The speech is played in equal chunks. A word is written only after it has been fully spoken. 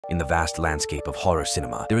In the vast landscape of horror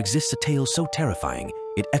cinema, there exists a tale so terrifying,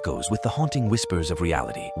 it echoes with the haunting whispers of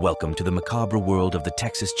reality. Welcome to the macabre world of the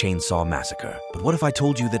Texas Chainsaw Massacre. But what if I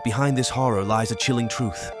told you that behind this horror lies a chilling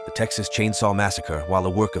truth? The Texas Chainsaw Massacre, while a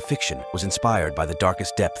work of fiction, was inspired by the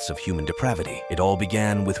darkest depths of human depravity. It all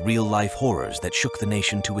began with real-life horrors that shook the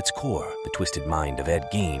nation to its core. The twisted mind of Ed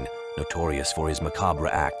Gein, notorious for his macabre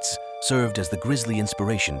acts, served as the grisly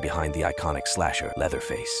inspiration behind the iconic slasher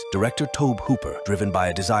Leatherface. Director Tobe Hooper, driven by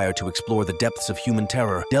a desire to explore the depths of human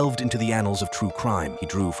terror, delved into the annals of true crime. He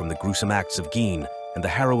drew from the gruesome acts of Gein and the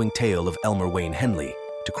harrowing tale of Elmer Wayne Henley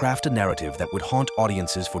to craft a narrative that would haunt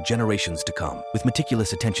audiences for generations to come. With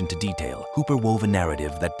meticulous attention to detail, Hooper wove a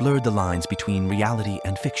narrative that blurred the lines between reality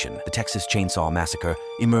and fiction. The Texas Chainsaw Massacre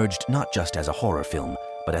emerged not just as a horror film,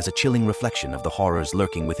 but as a chilling reflection of the horrors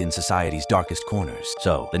lurking within society's darkest corners.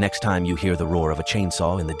 So, the next time you hear the roar of a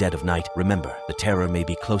chainsaw in the dead of night, remember, the terror may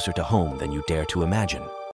be closer to home than you dare to imagine.